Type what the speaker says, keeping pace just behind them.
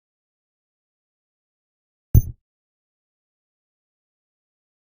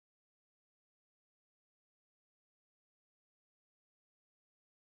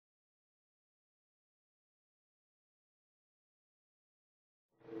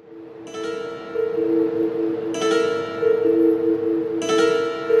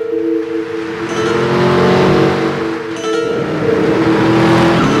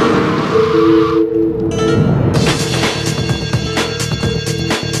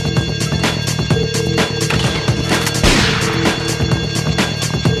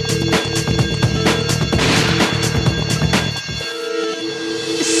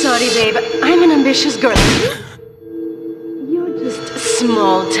sorry, babe. I'm an ambitious girl. You're just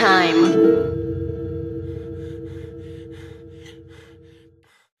small time.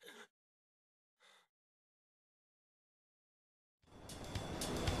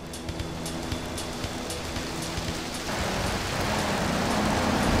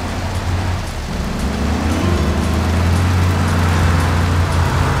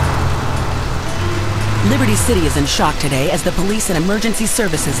 Liberty City is in shock today as the police and emergency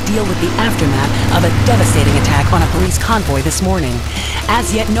services deal with the aftermath of a devastating attack on a police convoy this morning.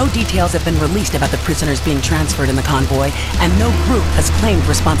 As yet, no details have been released about the prisoners being transferred in the convoy, and no group has claimed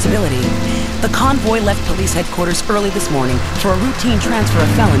responsibility. The convoy left police headquarters early this morning for a routine transfer of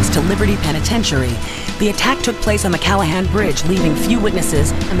felons to Liberty Penitentiary. The attack took place on the Callahan Bridge, leaving few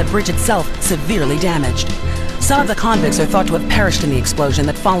witnesses and the bridge itself severely damaged. Some of the convicts are thought to have perished in the explosion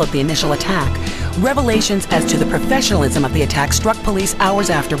that followed the initial attack. Revelations as to the professionalism of the attack struck police hours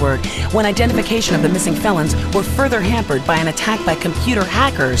afterward, when identification of the missing felons were further hampered by an attack by computer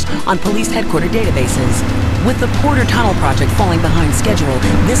hackers on police headquarters databases. With the Porter Tunnel project falling behind schedule,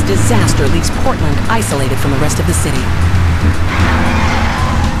 this disaster leaves Portland isolated from the rest of the city.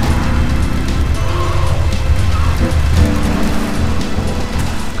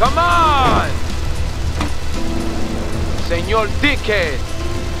 Come on! Senor Dickhead!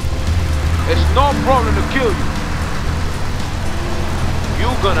 It's no problem to kill you.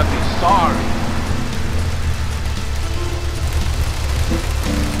 You're gonna be sorry.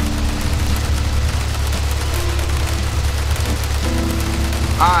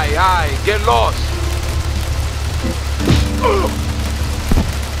 Aye, get lost.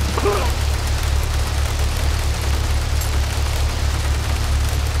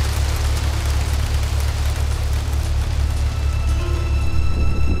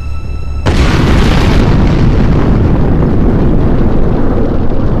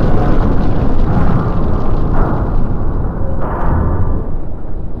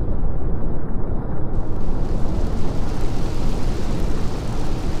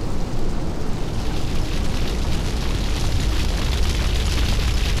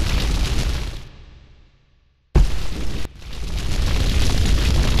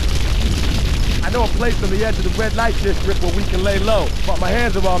 I know a place on the edge of the red light district where we can lay low, but my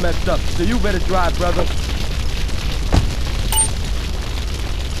hands are all messed up, so you better drive, brother.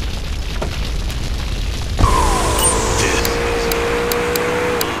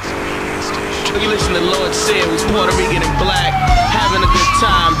 You listen to Lord Said, who's Puerto Rican and black, having a good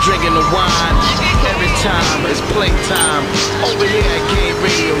time, drinking the wine. Every time it's playtime, over here at Game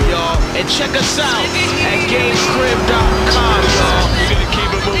Radio, y'all. And check us out at GameCrib.com, y'all. We're gonna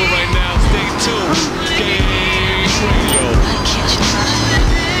keep it moving right now. Stay tuned. Game Radio.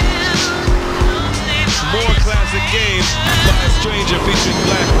 More classic games by a stranger featuring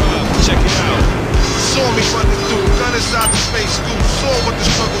Black Rob. Check it out. Saw me running through, gun inside the space scoop, saw what the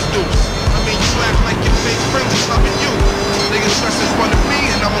struggles do. I mean, you act like your fake friends is loving you. Niggas stress in front of me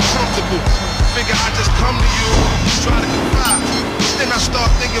and I'm uncomfortable. Figure I just come to you, try to confide. Then I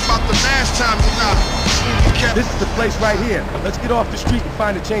start thinking about the last time you lied. This is the place right here. Let's get off the street and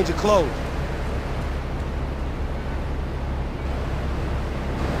find a change of clothes.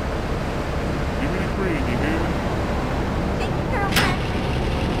 Give me the cream, you hear me?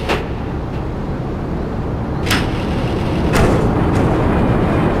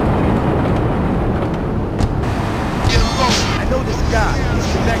 I know this guy. He's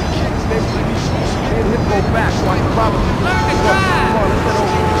connected. His name's Felicia. Me and him go back, so I can probably...